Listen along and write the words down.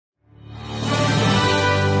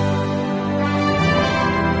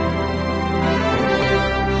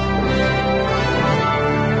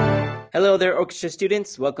there, orchestra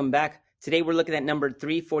students. Welcome back. Today we're looking at number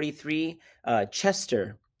 343,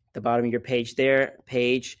 Chester. The bottom of your page there,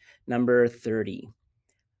 page number 30.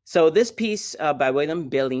 So this piece by William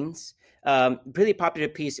Billings, really popular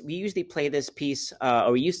piece. We usually play this piece,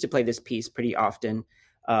 or we used to play this piece pretty often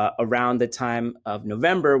around the time of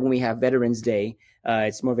November when we have Veterans Day.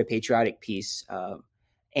 It's more of a patriotic piece. Well,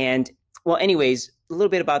 anyways, a little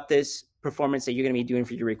bit about this performance that you're going to be doing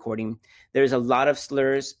for your recording. There's a lot of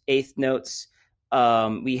slurs, eighth notes.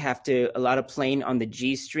 We have a lot of playing on the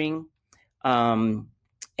G string.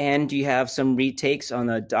 And you have some retakes on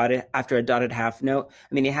after a dotted half note.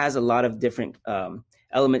 I mean, it has a lot of different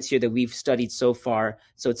elements here that we've studied so far.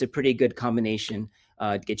 So it's a pretty good combination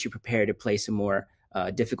to get you prepared to play some more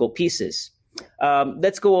difficult pieces.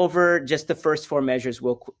 Let's go over just the first four measures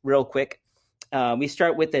real quick. We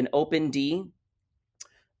start with an open D.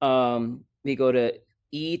 We go to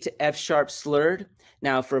E to F sharp slurred.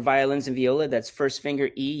 Now for violins and viola, that's first finger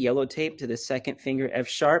E, yellow tape, to the second finger F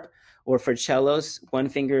sharp. Or for cellos, one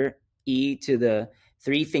finger E to the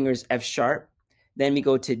three fingers F sharp. Then we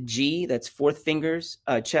go to G, that's fourth fingers,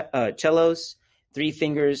 cellos, three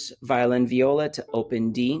fingers violin, viola to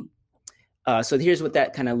open D. So here's what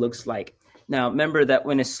that kind of looks like. Now remember that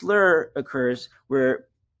when a slur occurs, we're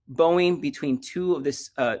bowing between two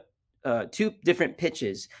different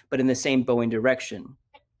pitches, but in the same bowing direction.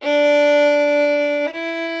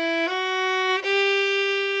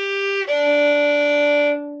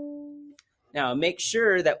 Now, make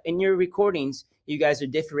sure that in your recordings, you guys are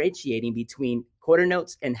differentiating between quarter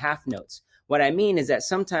notes and half notes. What I mean is that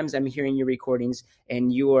sometimes I'm hearing your recordings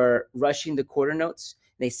and you are rushing the quarter notes.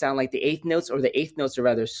 They sound like the eighth notes, or the eighth notes are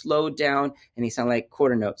rather slowed down and they sound like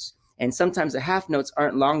quarter notes. And sometimes the half notes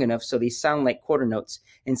aren't long enough, so they sound like quarter notes.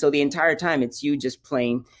 And so the entire time, it's you just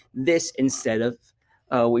playing this instead of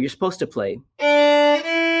what you're supposed to play.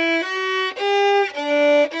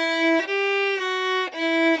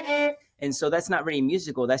 And so that's not really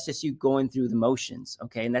musical. That's just you going through the motions,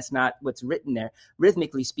 okay? And that's not what's written there,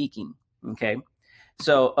 rhythmically speaking, okay?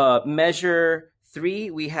 So measure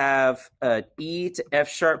 3, we have E to F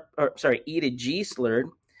sharp, E to G slurred.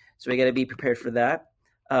 So we got to be prepared for that.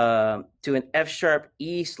 To an F sharp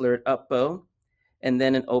E slurred up bow, and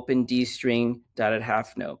then an open D string dotted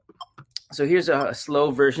half note. So here's a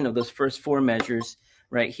slow version of those first four measures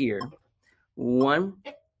right here. 1,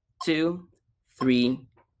 2, 3,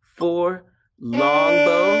 4, long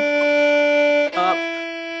bow,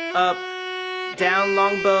 up, down,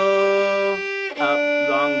 long bow, up,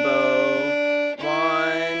 long bow,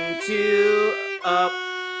 1, 2, up,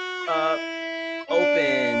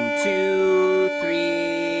 open, 2,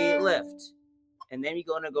 3, lift. And then we're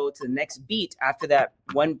going to go to the next beat after that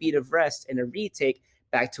one beat of rest and a retake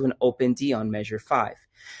back to an open D on measure 5.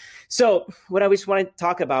 So what I just wanted to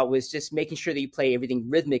talk about was just making sure that you play everything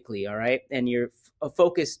rhythmically, all right? And you're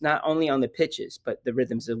focused not only on the pitches, but the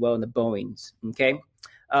rhythms as well and the bowings, okay?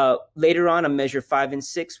 Later on measure 5 and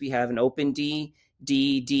 6, we have an open D,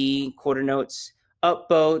 D, D, quarter notes, up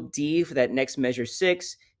bow, D for that next measure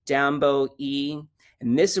 6, down bow, E.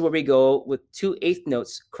 And this is where we go with 2 eighth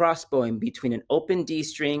notes cross bowing between an open D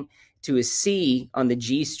string to a C on the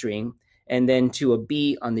G string, and then to a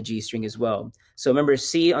B on the G string as well. So remember,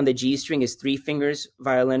 C on the G string is 3 fingers,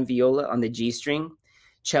 violin, viola on the G string.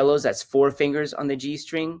 Cellos, that's 4 fingers on the G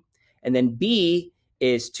string. And then B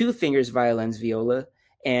is 2 fingers, violins, viola,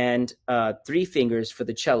 and 3 fingers for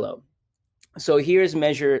the cello. So here's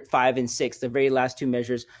measure 5 and 6, the very last 2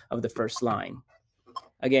 measures of the first line.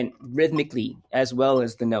 Again, rhythmically, as well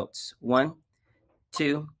as the notes. 1,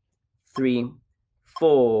 2, 3,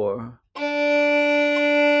 4.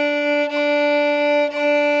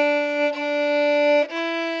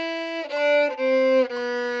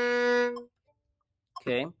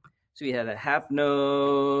 Okay, so we have a half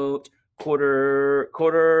note, quarter,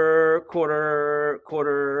 quarter, quarter,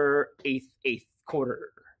 quarter, eighth, quarter.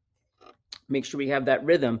 Make sure we have that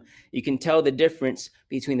rhythm. You can tell the difference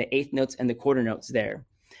between the eighth notes and the quarter notes there.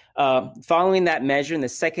 Following that measure in the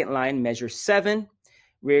second line, measure 7,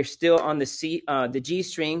 we're still on the G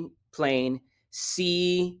string playing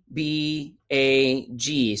C, B, A,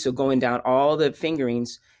 G. So going down all the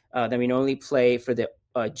fingerings that we normally play for the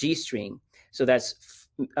G string. So that's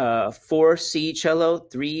 4 C cello,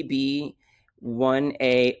 3 B, 1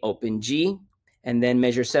 A, open G. And then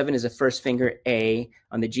measure 7 is the first finger A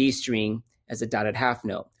on the G string as a dotted half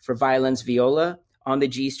note. For violins, viola, on the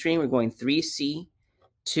G string, we're going 3 C,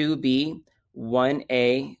 2 B, 1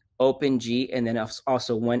 A, open G, and then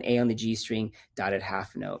also 1 A on the G string, dotted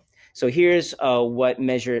half note. So here's what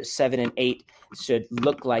measure 7 and 8 should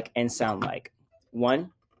look like and sound like.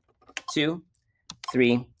 1, 2,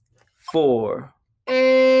 3, 4.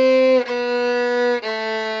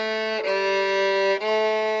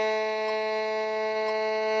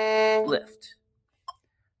 Lift.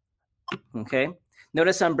 Okay.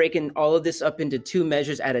 Notice I'm breaking all of this up into 2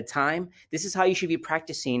 measures at a time. This is how you should be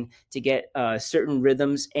practicing to get certain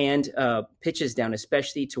rhythms and pitches down,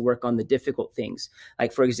 especially to work on the difficult things.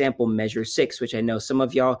 Like, for example, measure 6, which I know some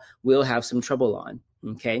of y'all will have some trouble on.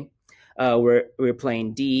 Okay. We're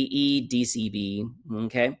playing D, E, D, C, B.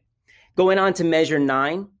 Okay. Going on to measure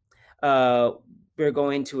 9, we're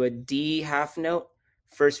going to a D half note,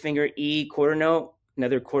 first finger E quarter note,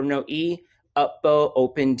 another quarter note E, up bow,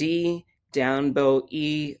 open D, down bow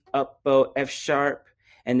E, up bow F sharp,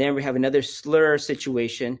 and then we have another slur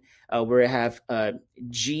situation where I have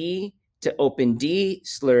G to open D,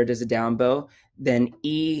 slurred as a down bow, then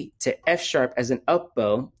E to F sharp as an up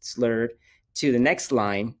bow, slurred, to the next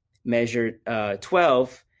line, measure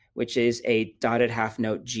 12, which is a dotted half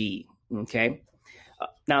note G. Okay.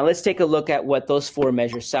 Now let's take a look at what those 4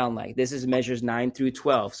 measures sound like. This is measures 9 through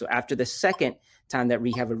 12. So after the second time that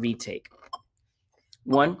we have a retake.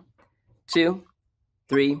 1, 2,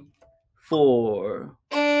 3, 4.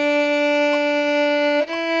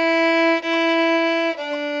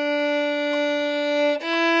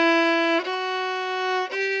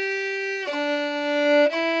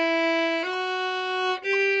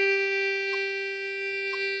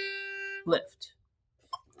 Lift.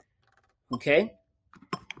 Okay.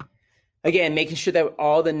 Again, making sure that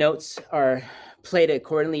all the notes are played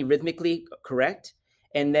accordingly, rhythmically correct.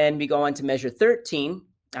 And then we go on to measure 13.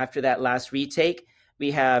 After that last retake,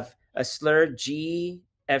 we have a slur G,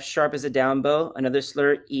 F sharp as a down bow, another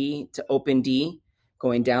slur E to open D,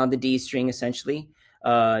 going down the D string essentially,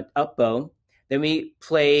 up bow. Then we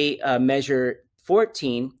play measure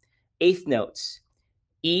 14, eighth notes.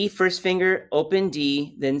 E first finger, open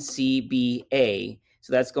D, then C, B, A.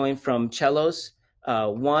 So that's going from cellos,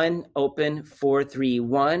 1, open, 4, 3,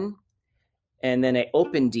 1, and then an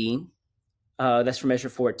open D. That's for measure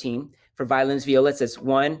 14. For violins, violets, that's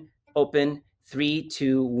 1, open, 3,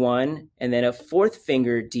 2, 1, and then a fourth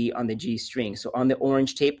finger D on the G string. So on the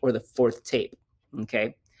orange tape or the fourth tape.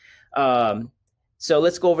 Okay. So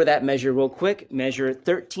let's go over that measure real quick. Measure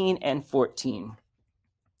 13 and 14.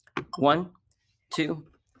 1, 2,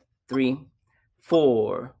 3,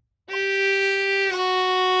 4.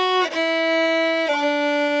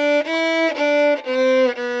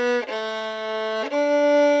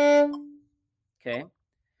 Okay.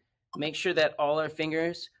 Make sure that all our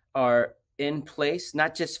fingers are in place,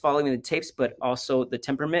 not just following the tapes, but also the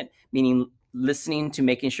temperament, meaning listening to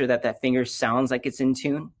making sure that that finger sounds like it's in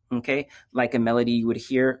tune, okay, like a melody you would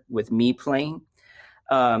hear with me playing.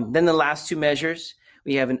 Then the last 2 measures,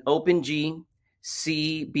 we have an open G,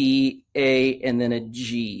 C, B, A, and then a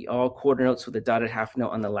G, all quarter notes with a dotted half note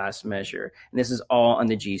on the last measure. And this is all on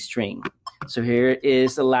the G string. So here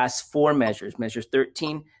is the last 4 measures, measures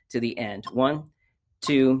 13 to the end. 1,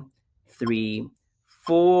 2, 3,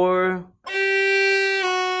 4.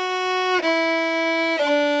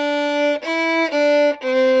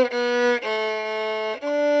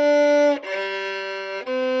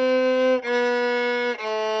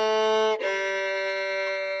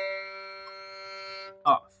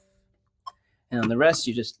 Off. And on the rest,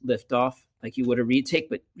 you just lift off like you would a retake,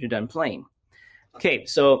 but you're done playing. Okay,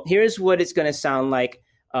 so here's what it's going to sound like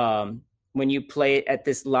when you play it at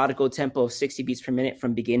this logical tempo of 60 beats per minute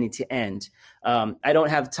from beginning to end. I don't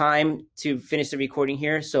have time to finish the recording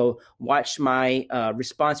here, so watch my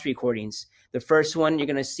response recordings. The first one you're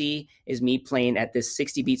going to see is me playing at this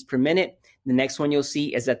 60 beats per minute. The next one you'll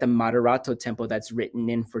see is at the moderato tempo that's written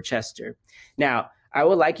in for Chester. Now, I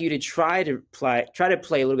would like you to try to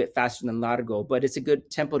play a little bit faster than largo, but it's a good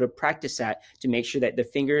tempo to practice at to make sure that the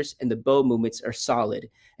fingers and the bow movements are solid.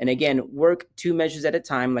 And again, work 2 measures at a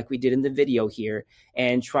time like we did in the video here,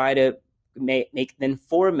 and try to make then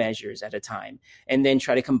 4 measures at a time, and then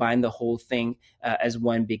try to combine the whole thing as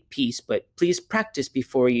one big piece. But please practice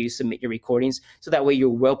before you submit your recordings, so that way you're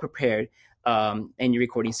well prepared and your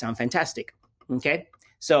recordings sound fantastic. Okay,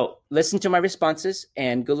 so listen to my responses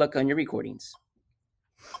and good luck on your recordings.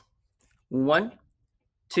 1,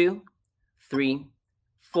 2, 3,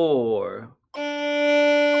 4.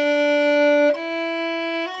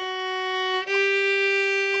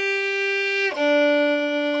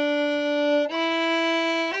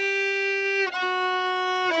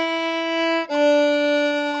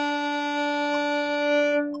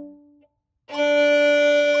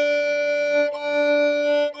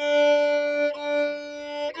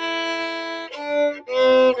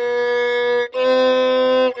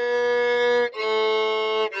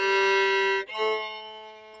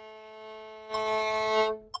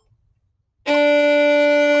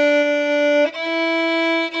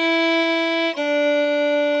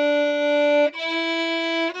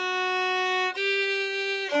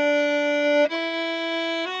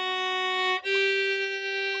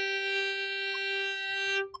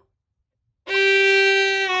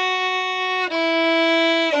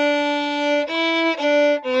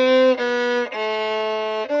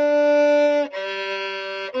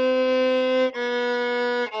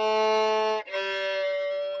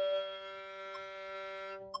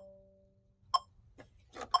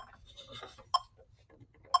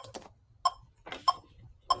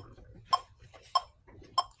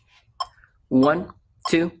 1,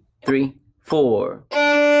 2, 3, 4.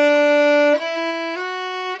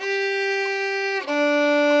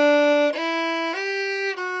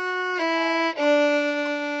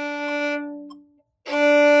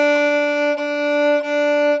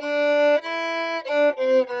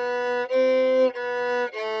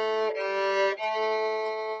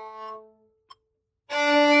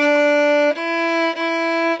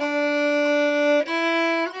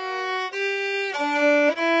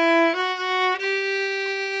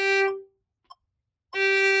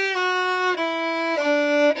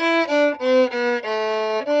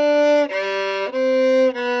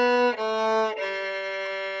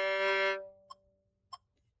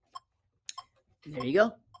 There you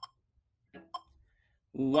go.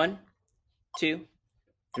 1, 2,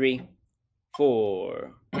 3,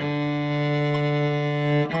 4.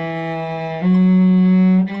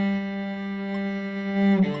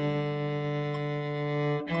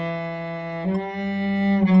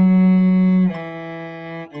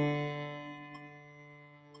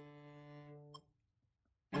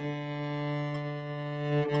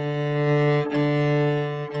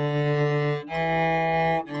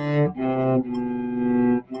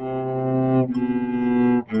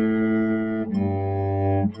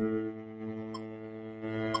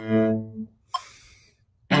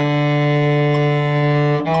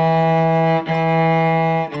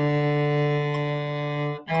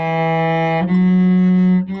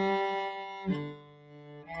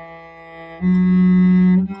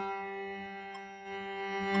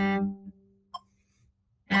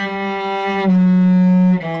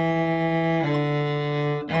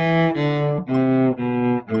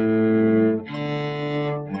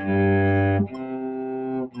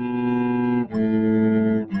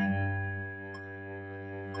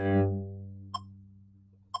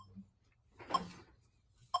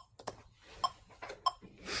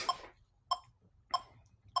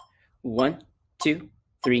 One, two,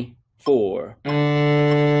 three, four.